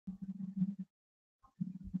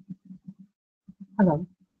Hello,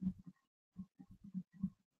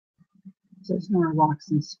 this is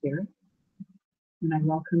NoraWalksinSpirit, and I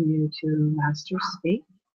welcome you to Masters Speak.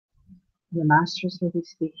 The Masters will be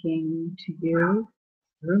speaking to you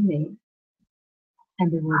through me,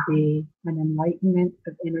 and there will be an enlightenment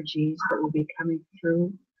of energies that will be coming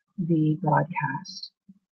through the broadcast.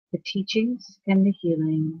 The teachings and the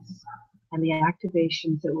healings and the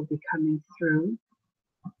activations that will be coming through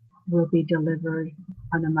will be delivered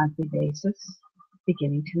on a monthly basis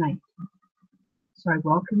beginning tonight. So I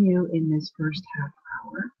welcome you in this first half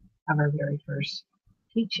hour of our very first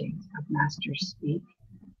teachings of Masters Speak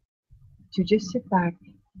to just sit back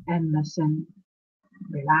and listen,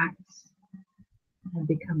 relax, and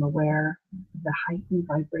become aware of the heightened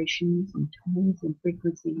vibrations and tones and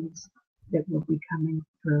frequencies that will be coming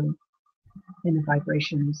through in the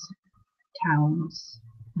vibrations, tones,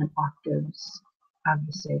 and octaves of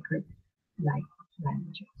the sacred light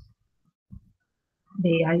languages.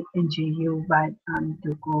 Dea NGU Bad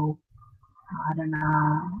Antuko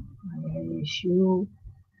Adana Yeshu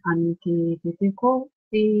Anti Titiko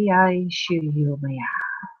Dea Shu Maya.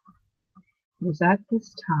 It was at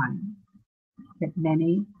this time that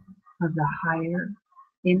many of the higher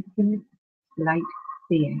infinite light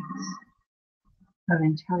beings of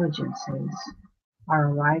intelligences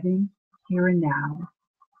are arriving here and now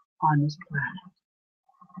on this planet.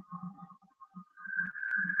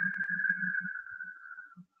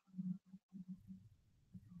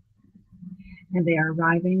 And they are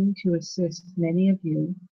arriving to assist many of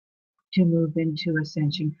you to move into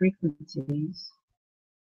ascension frequencies,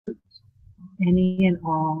 any and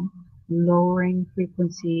all lowering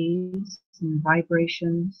frequencies and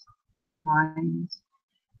vibrations, lines,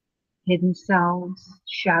 hidden selves,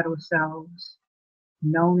 shadow selves,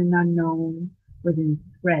 known and unknown within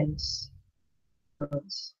threads,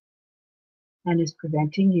 and is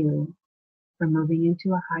preventing you from moving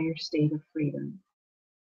into a higher state of freedom.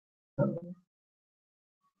 So,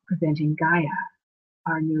 preventing Gaia,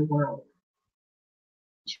 our new world.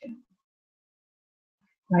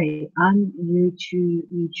 By an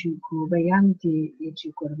yuchu kubayanti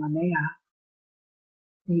ichu kormanea,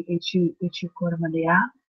 the ichu kormanea,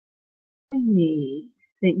 me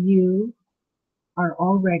that you are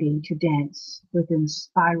all ready to dance within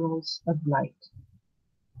spirals of light.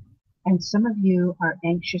 And some of you are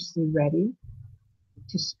anxiously ready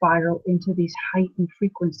to spiral into these heightened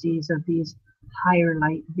frequencies of these higher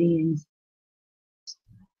light beings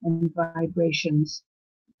and vibrations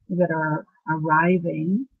that are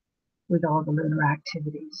arriving with all the lunar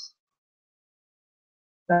activities.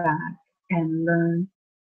 Back and learn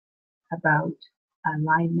about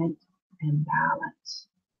alignment and balance.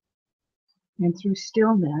 And through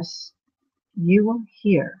stillness, you will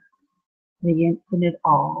hear the infinite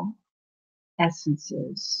all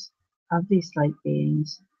essences of these light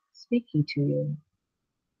beings speaking to you,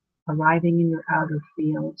 arriving in your outer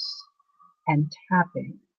fields and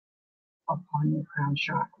tapping upon your crown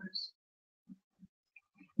chakras.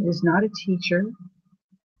 It is not a teacher,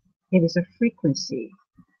 it is a frequency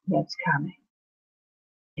that's coming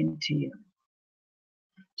into you.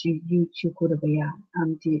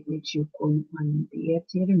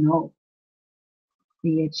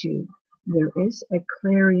 There is a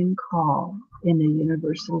clarion call in the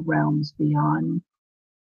universal realms beyond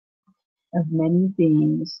of many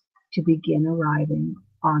beings to begin arriving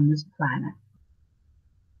on this planet,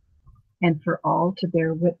 and for all to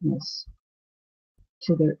bear witness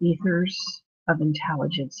to their ethers of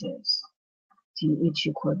intelligences. I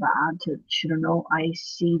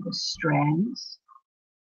see the strands,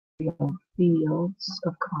 fields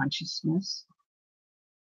of consciousness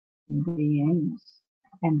and beings,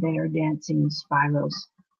 and they are dancing in spirals.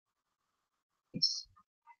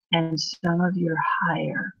 And some of your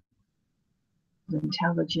higher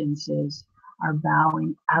intelligences are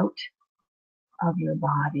bowing out of your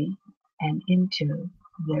body and into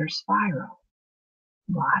their spiral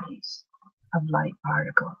bodies of light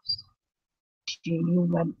particles. You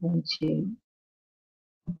went into,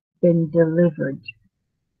 been delivered,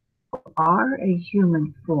 are a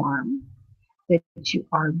human form that you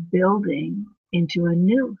are building into a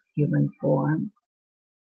new human form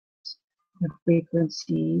of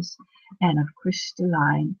frequencies and of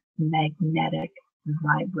crystalline magnetic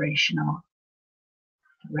vibrational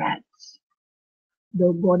threads.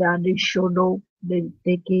 The Godadi Shodo, the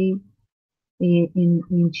Deki in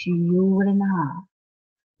Chiyurana.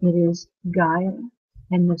 It is Gaia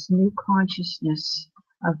and this new consciousness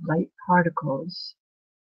of light particles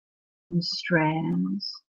in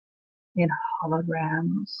strands, in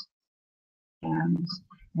holograms,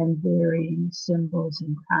 and varying symbols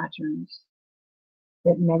and patterns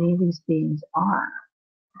that many of these beings are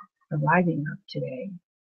arriving up today.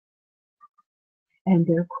 And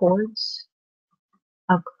their cords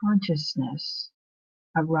of consciousness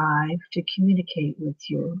arrive to communicate with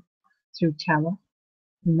you through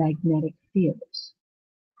telemagnetic fields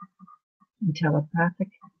and telepathic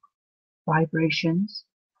vibrations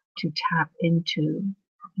to tap into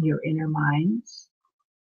your inner minds,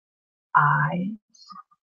 eyes,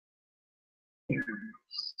 ears,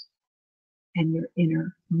 and your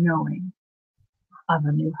inner knowing of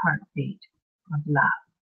a new heartbeat of love,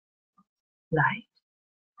 light,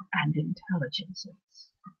 and intelligences.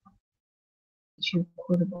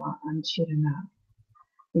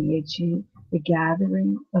 The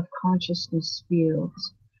gathering of consciousness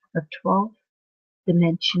fields of 12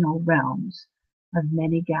 dimensional realms of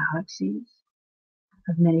many galaxies,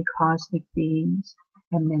 of many cosmic beings,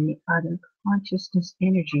 and many other consciousness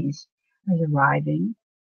energies is arriving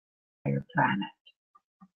on our planet.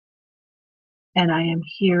 And I am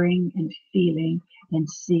hearing and feeling and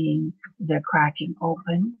seeing the cracking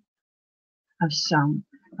open of some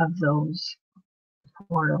of those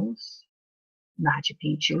portals. Machu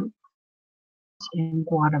Picchu in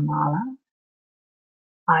Guatemala,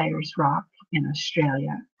 Ayers Rock in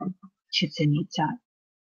Australia, Chichen Itza,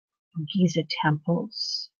 Giza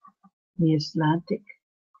temples, the Atlantic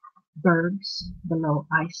bergs below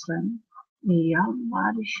Iceland, the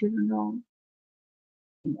Yamadishino,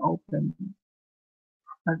 an open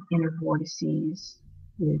of inner vortices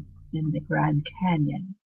within the Grand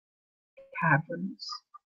Canyon caverns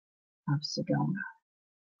of Sedona.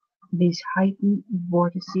 These heightened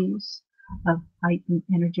vortices of heightened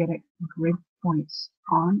energetic grid points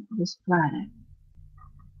on this planet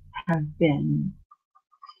have been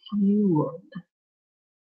fueled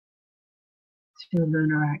through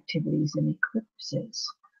lunar activities and eclipses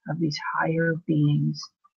of these higher beings'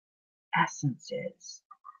 essences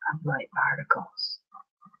of light particles.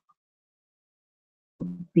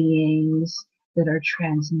 Beings that are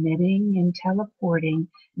transmitting and teleporting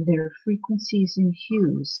their frequencies and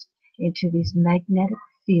hues into these magnetic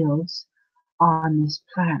fields on this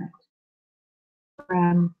planet.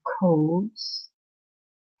 Program codes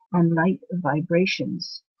and light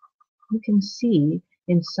vibrations you can see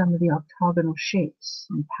in some of the octagonal shapes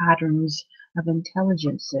and patterns of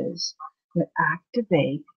intelligences that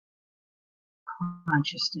activate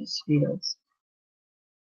consciousness fields,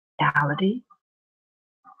 reality,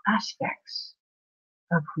 aspects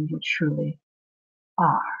of who you truly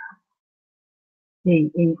are. You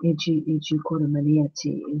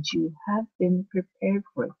have been prepared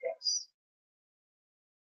for this.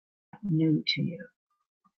 New to you.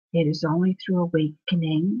 It is only through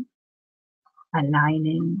awakening,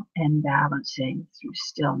 aligning, and balancing through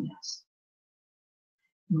stillness.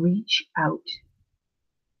 Reach out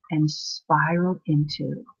and spiral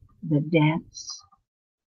into the dance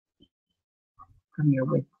from your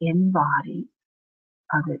within body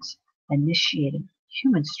of its initiated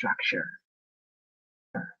human structure,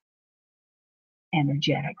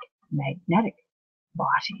 energetic, magnetic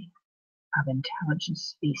body of intelligent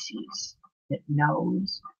species that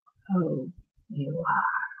knows who you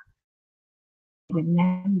are. The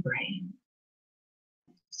membrane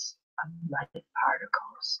of light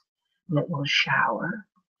particles that will shower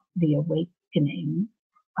the awakening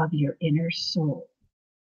of your inner soul,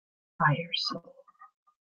 higher soul,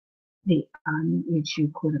 the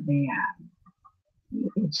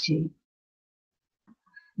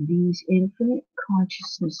These infinite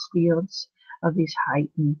consciousness fields of these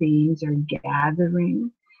heightened beings are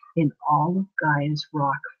gathering in all of Gaia's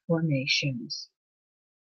rock formations,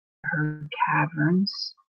 her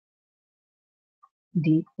caverns,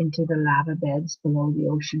 deep into the lava beds below the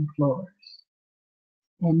ocean floors,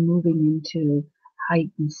 and moving into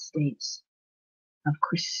heightened states of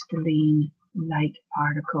crystalline light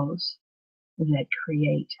particles that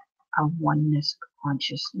create a oneness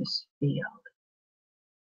consciousness field.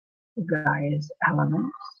 Gaia's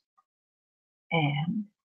elements and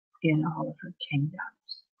in all of her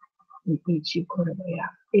kingdoms.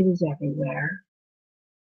 It is everywhere.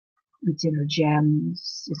 It's in her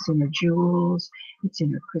gems, it's in her jewels, it's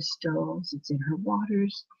in her crystals, it's in her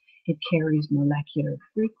waters. It carries molecular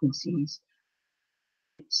frequencies.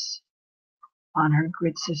 It's on her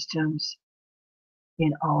grid systems,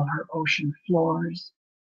 in all her ocean floors,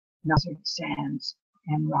 desert sands,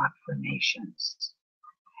 and rock formations.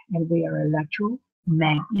 And we are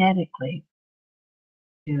electromagnetically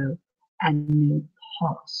to a new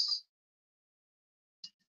pulse.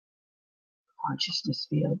 Consciousness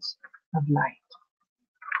fields of light.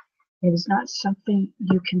 It is not something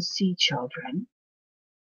you can see, children.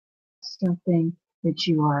 It's something that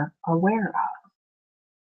you are aware of.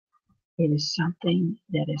 It is something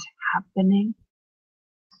that is happening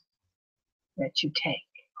that you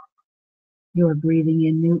take. You are breathing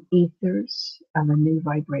in new ethers of a new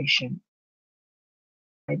vibration.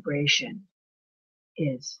 Vibration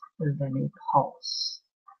is the new pulse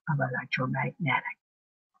of electromagnetic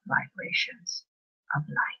vibrations of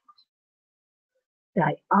light.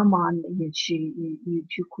 Dai aman yichi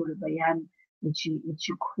yichi kurbayan yichi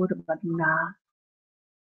kurbana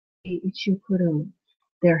yichi kuru.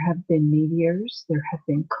 There have been meteors, there have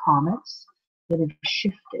been comets that have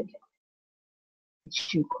shifted.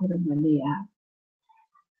 Yichi kurbania.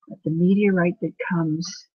 But the meteorite that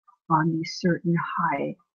comes on these certain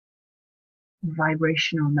high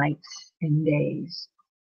vibrational nights and days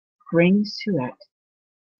brings to it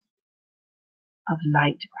of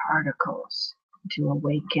light particles to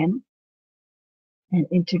awaken and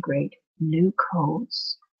integrate new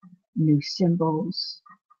codes, new symbols,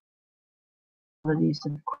 qualities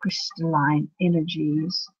of crystalline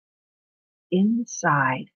energies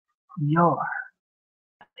inside your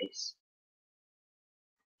place.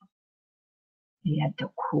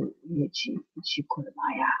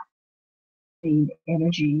 The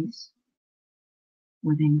energies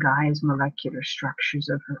within Gaia's molecular structures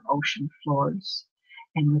of her ocean floors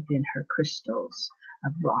and within her crystals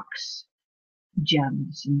of rocks,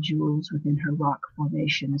 gems and jewels within her rock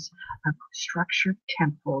formations of structured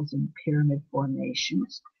temples and pyramid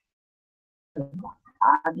formations. The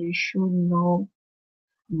Adishuno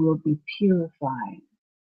will be purifying,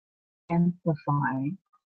 amplifying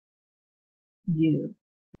you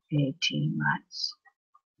 18 months.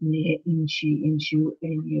 Inchu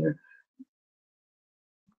in your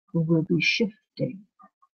will be shifting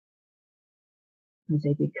as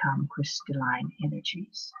they become crystalline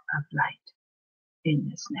energies of light in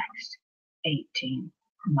this next 18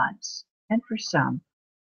 months, and for some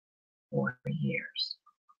 4 years.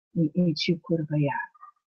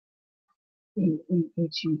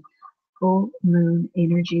 Full moon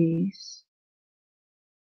energies,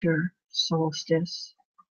 winter solstice,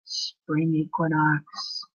 spring equinox,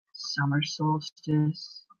 summer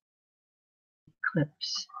solstice,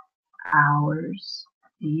 eclipse hours,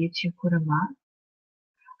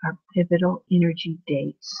 our pivotal energy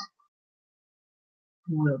dates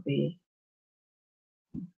will be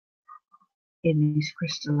in these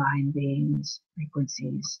crystalline beings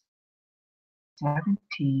frequencies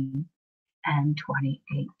 17 and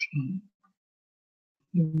 2018.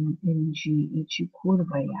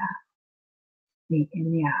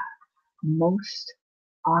 Most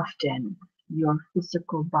often your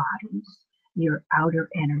physical bodies, your outer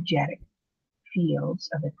energetic fields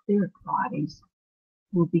of etheric bodies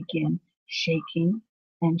will begin shaking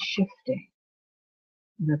and shifting.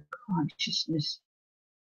 The consciousness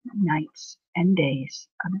nights and days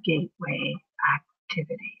of gateway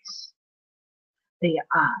activities. They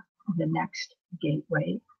are the next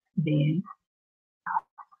gateway being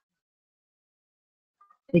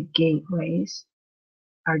the gateways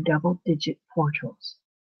are double-digit portals.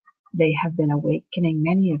 They have been awakening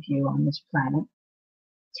many of you on this planet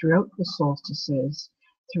throughout the solstices,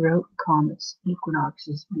 throughout comets,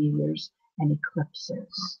 equinoxes, meteors, and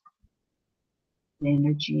eclipses. The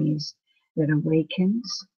energies that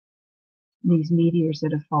awakens these meteors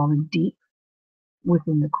that have fallen deep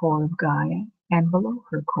within the core of Gaia and below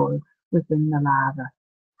her core within the lava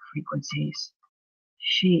frequencies.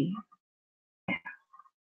 She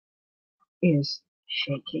is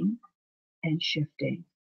shaking and shifting,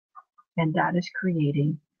 and that is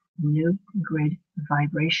creating new grid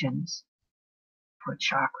vibrations for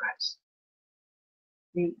chakras.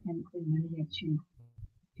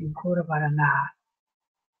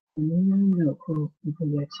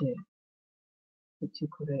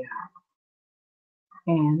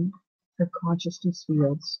 And the consciousness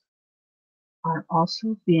fields are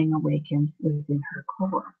also being awakened within her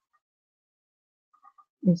core.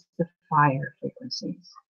 Is the fire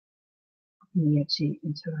frequencies.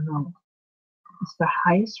 It's the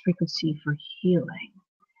highest frequency for healing,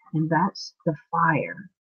 and that's the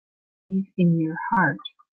fire in your heart.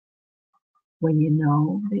 When you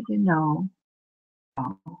know that you know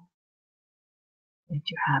that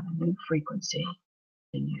you have a new frequency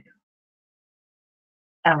in you,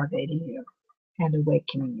 elevating you and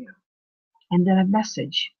awakening you, and then a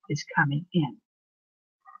message is coming in.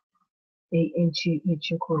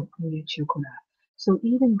 So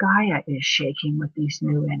even Gaia is shaking with these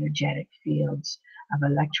new energetic fields of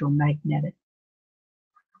electromagnetic,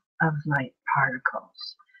 of light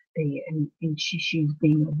particles. And she's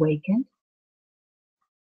being awakened,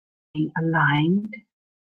 being aligned,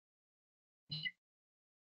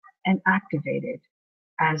 and activated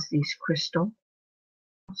as these crystals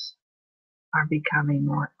are becoming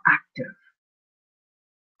more active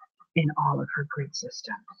in all of her grid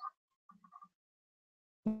systems.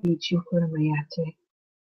 It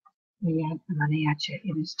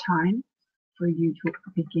is time for you to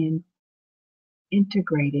begin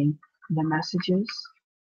integrating the messages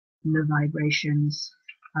and the vibrations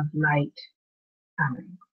of light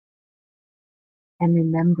coming. And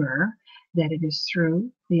remember that it is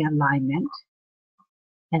through the alignment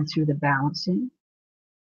and through the balancing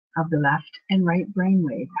of the left and right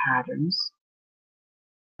brainwave patterns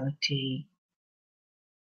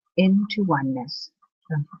into oneness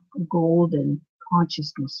of golden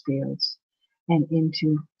consciousness fields and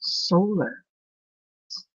into solar,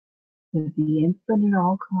 the infinite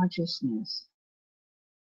all consciousness,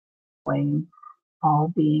 all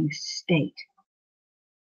being state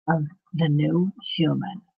of the new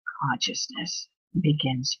human consciousness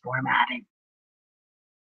begins formatting.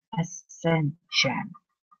 Ascension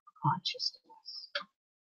consciousness.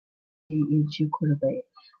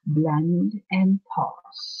 Blend and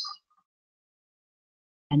pulse.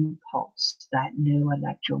 And pulse that new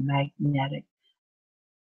electromagnetic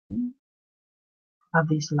of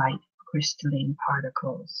these light crystalline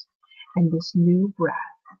particles. And this new breath,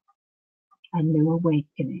 a new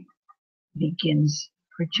awakening, begins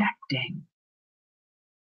projecting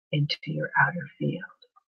into your outer field.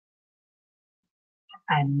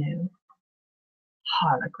 A new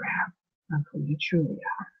hologram of who you truly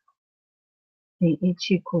are.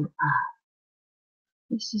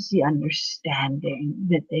 This is the understanding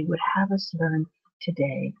that they would have us learn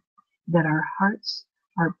today, that our hearts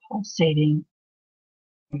are pulsating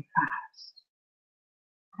very fast.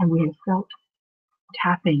 And we have felt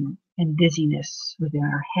tapping and dizziness within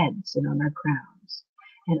our heads and on our crowns.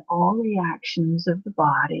 And all reactions of the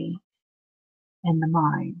body and the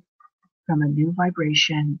mind from a new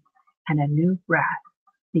vibration and a new breath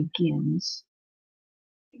begins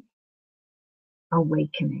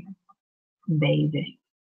awakening, bathing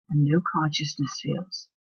in new consciousness fields,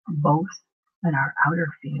 both in our outer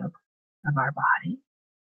field of our body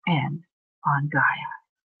and on Gaia.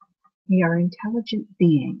 We are intelligent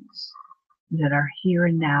beings that are here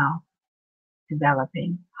and now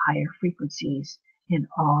developing higher frequencies in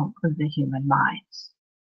all of the human minds.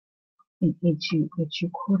 In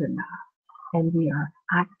and we are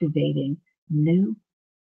activating new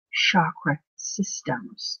chakra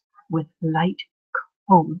systems with light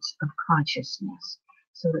codes of consciousness,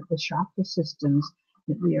 so that the chakra systems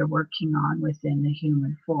that we are working on within the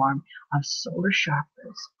human form of solar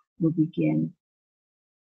chakras will begin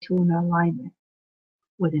to an alignment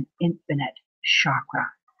with an infinite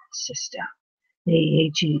chakra system.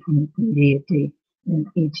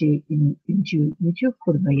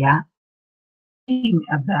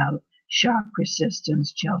 About chakra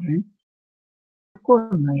systems, children,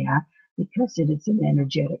 because it is an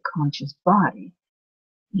energetic conscious body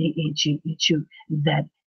that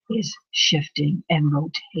is shifting and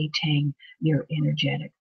rotating your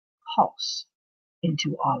energetic pulse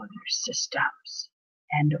into all of your systems,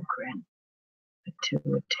 endocrine,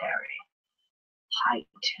 pituitary,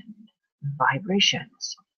 heightened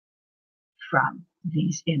vibrations from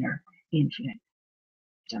these inner infinite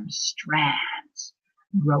strands,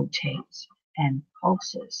 rotates and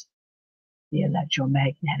pulses the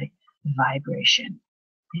electromagnetic vibration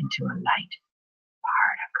into a light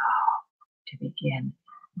particle to begin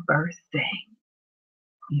birthing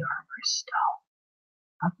your crystal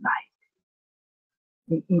of light.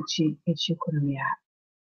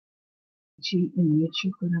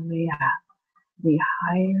 The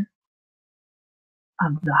higher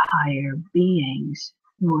of the higher beings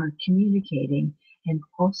who are communicating and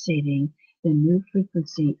pulsating the new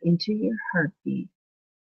frequency into your heartbeat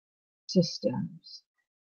systems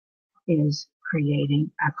is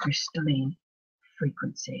creating a crystalline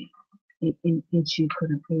frequency.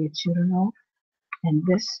 And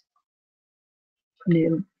this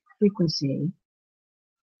new frequency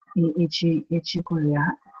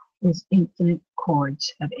is infinite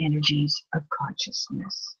chords of energies of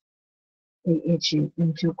consciousness.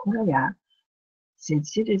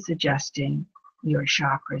 Since it is adjusting your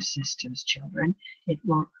chakra systems, children, it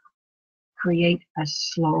will create a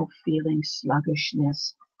slow feeling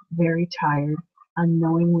sluggishness, very tired,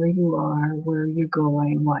 unknowing where you are, where you're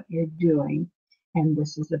going, what you're doing. And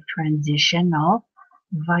this is a transitional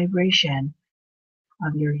vibration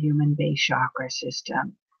of your human base chakra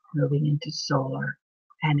system, moving into solar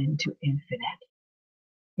and into infinite.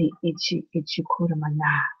 We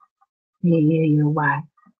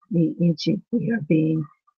are being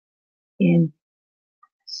in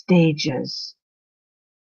stages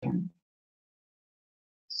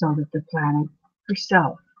so that the planet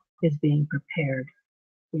herself is being prepared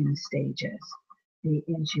in stages. The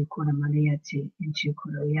Inchukuramaniati,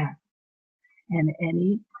 Inchukuraya. And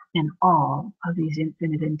any and all of these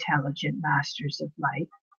infinite intelligent masters of light,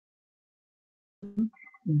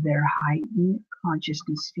 their heightened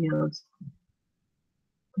consciousness fields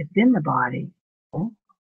within the body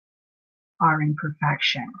are in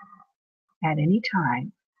perfection. At any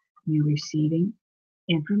time, you receiving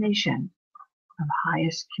information of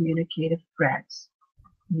highest communicative threads,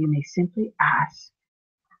 you may simply ask,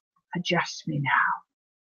 adjust me now,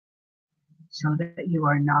 so that you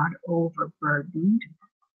are not overburdened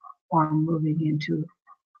or moving into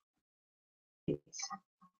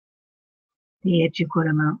the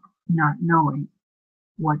Echukurama not knowing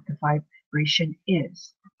what the vibration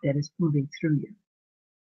is that is moving through you.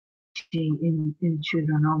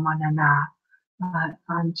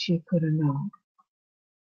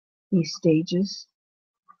 These stages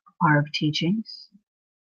are of teachings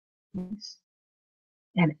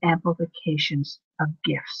and amplifications of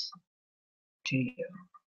gifts to you.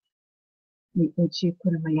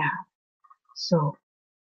 So,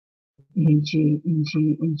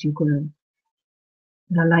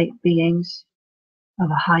 the light beings of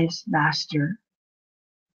the highest master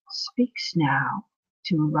speaks now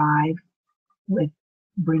to arrive with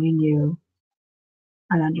bringing you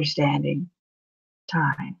an understanding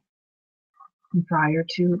time. And prior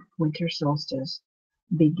to winter solstice,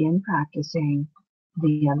 begin practicing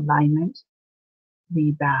the alignment,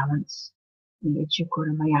 the balance, the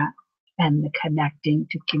Ichikuramaya, and the connecting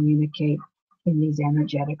to communicate in these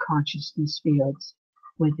energetic consciousness fields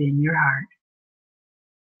within your heart,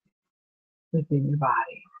 within your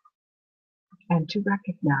body, and to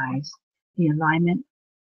recognize the alignment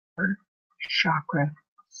or chakra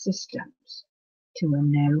systems to a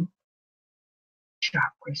new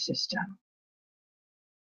chakra system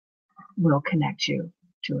will connect you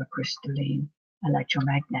to a crystalline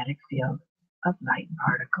electromagnetic field of light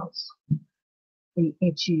particles. The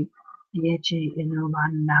Ichi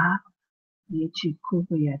Inomana, the Ichi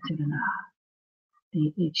Kubaya Tirana,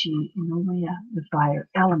 the Ichi Inomaya, the fire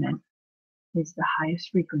element, is the highest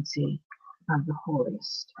frequency of the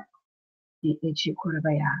holiest. The Ichi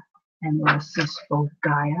Kurabaya, and will assist both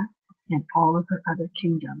Gaia and all of her other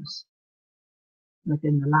kingdoms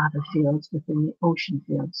within the lava fields, within the ocean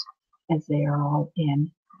fields, as they are all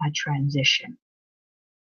in a transition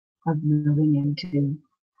of moving into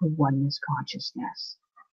the oneness consciousness.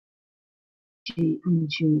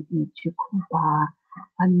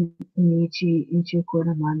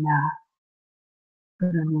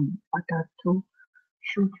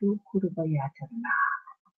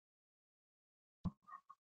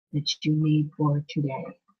 That you need for today.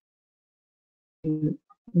 To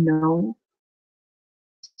know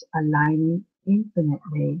aligning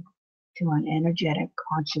infinitely to an energetic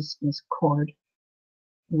consciousness cord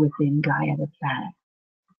within Gaia the planet.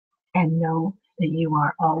 And know that you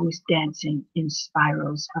are always dancing in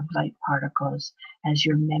spirals of light particles as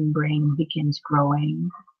your membrane begins growing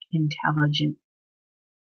intelligent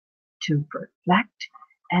to reflect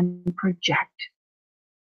and project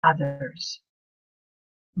others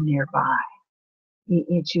nearby.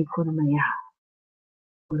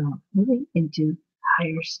 Moving into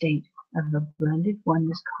higher state of the blended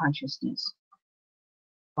oneness consciousness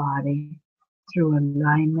body through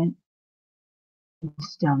alignment and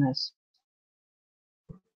stillness,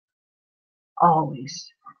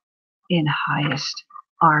 always in highest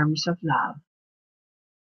arms of love.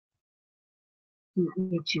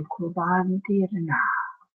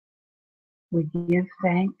 We give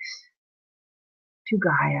thanks to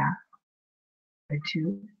Gaia,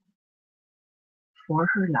 gratitude for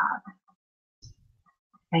her love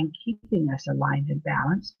and keeping us aligned and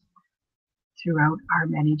balanced throughout our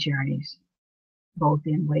many journeys, both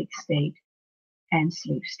in wake state and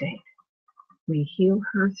sleep state. We heal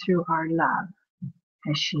her through our love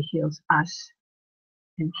as she heals us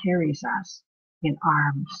and carries us in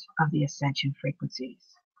arms of the ascension frequencies.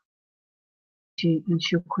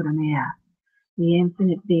 The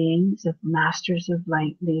infinite beings of masters of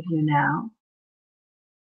light leave you now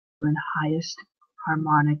in highest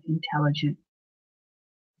harmonic intelligent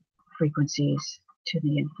frequencies to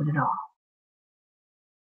the infinite all.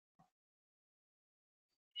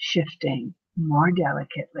 Shifting more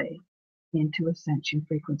delicately into ascension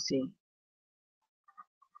frequency.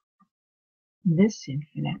 This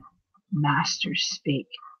infinite masters speak,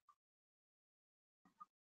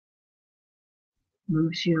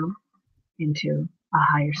 moves you into a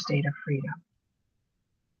higher state of freedom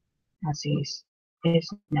as is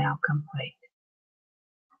now complete.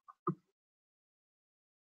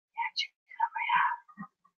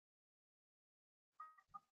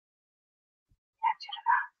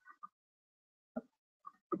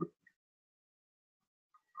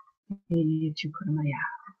 Chukuramaya.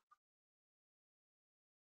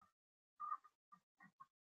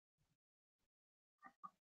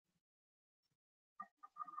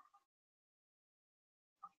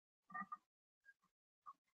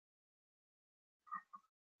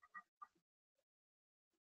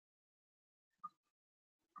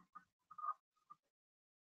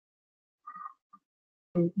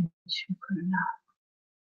 Chukurana.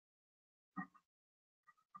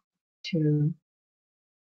 To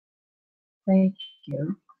thank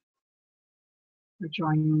you for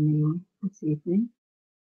joining me this evening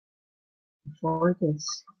for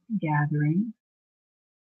this gathering.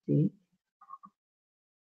 The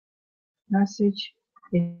message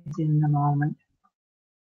is in the moment,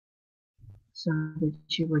 so that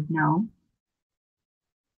you would know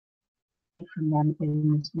from them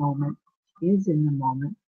in this moment is in the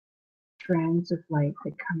moment. Strands of light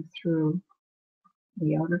that come through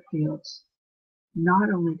the outer fields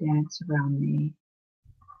not only dance around me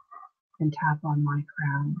and tap on my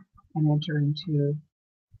crown and enter into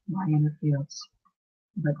my inner fields,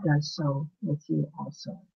 but does so with you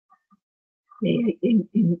also.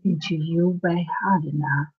 Into you by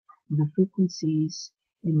Hadana, the frequencies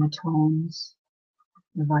in the tones,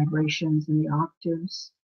 the vibrations and the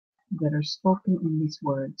octaves that are spoken in these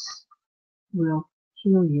words will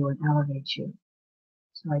heal you and elevate you.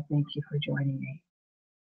 So I thank you for joining me.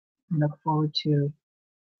 I look forward to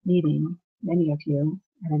meeting many of you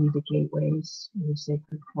at any of the gateways or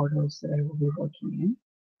sacred portals that I will be working in.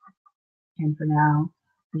 And for now,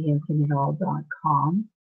 theinfiniteall.com,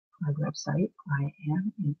 my website,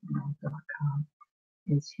 IamInfiniteAll.com,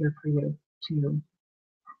 is here for you to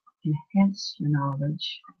enhance your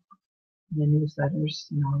knowledge, the newsletters,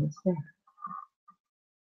 and all that's there.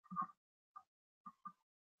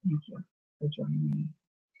 Thank you for joining me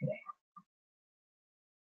today.